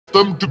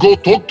them to go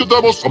talk to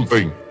them or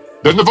something.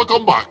 They never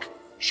come back,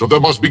 so they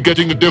must be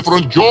getting a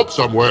different job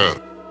somewhere.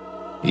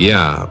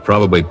 Yeah,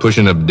 probably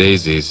pushing up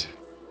daisies.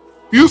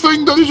 You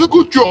think that is a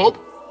good job?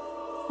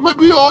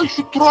 Maybe I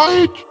should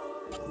try it.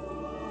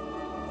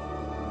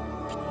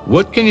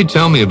 What can you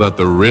tell me about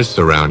the risks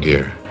around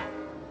here?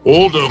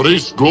 All the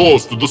risk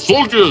goes to the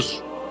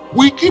soldiers.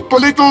 We keep a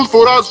little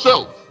for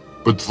ourselves.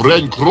 But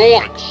friend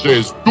Croak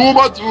says too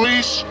much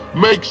risk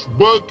makes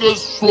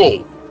workers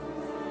slow.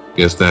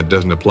 Guess that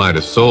doesn't apply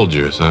to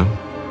soldiers, huh?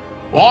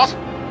 What?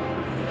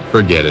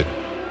 Forget it.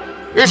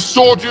 If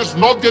soldiers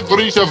not get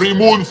risk every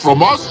moon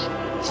from us,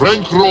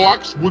 friend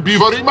Croaks would be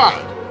very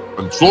mad,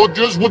 and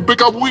soldiers would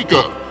become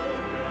weaker.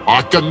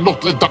 I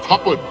cannot let that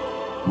happen.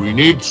 We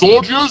need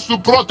soldiers to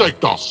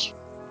protect us.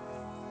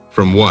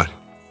 From what?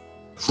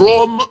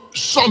 From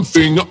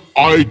something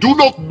I do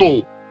not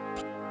know.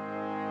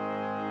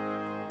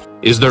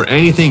 Is there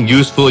anything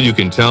useful you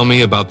can tell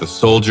me about the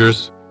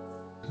soldiers?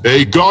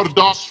 They guard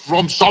us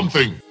from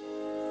something.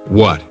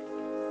 What?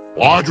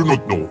 I do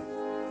not know.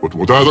 But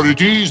whatever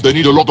it is, they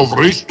need a lot of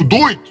risk to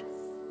do it.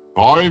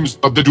 Times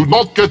that they do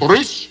not get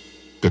risk,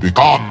 they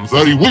become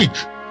very weak.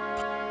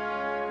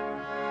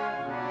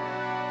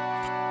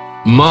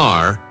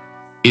 Maar,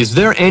 is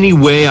there any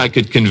way I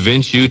could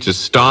convince you to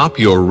stop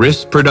your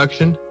risk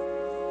production?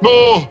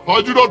 No,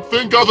 I do not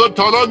think other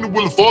Talaan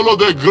will follow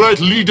their great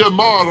leader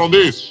Maar on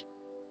this.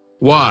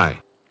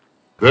 Why?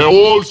 They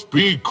all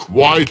speak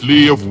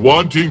quietly of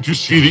wanting to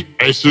see the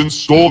Essence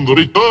Stone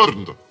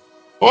returned.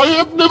 I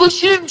have never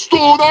seen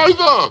stone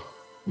either.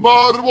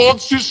 Maar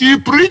wants to see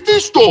pretty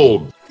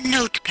stone.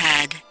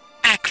 Notepad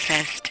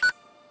accessed.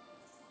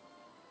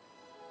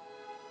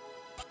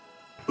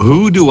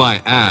 Who do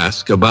I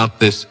ask about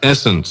this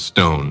Essence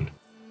Stone?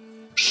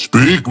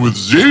 Speak with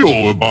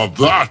Zeo about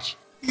that.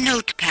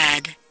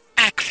 Notepad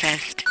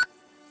accessed.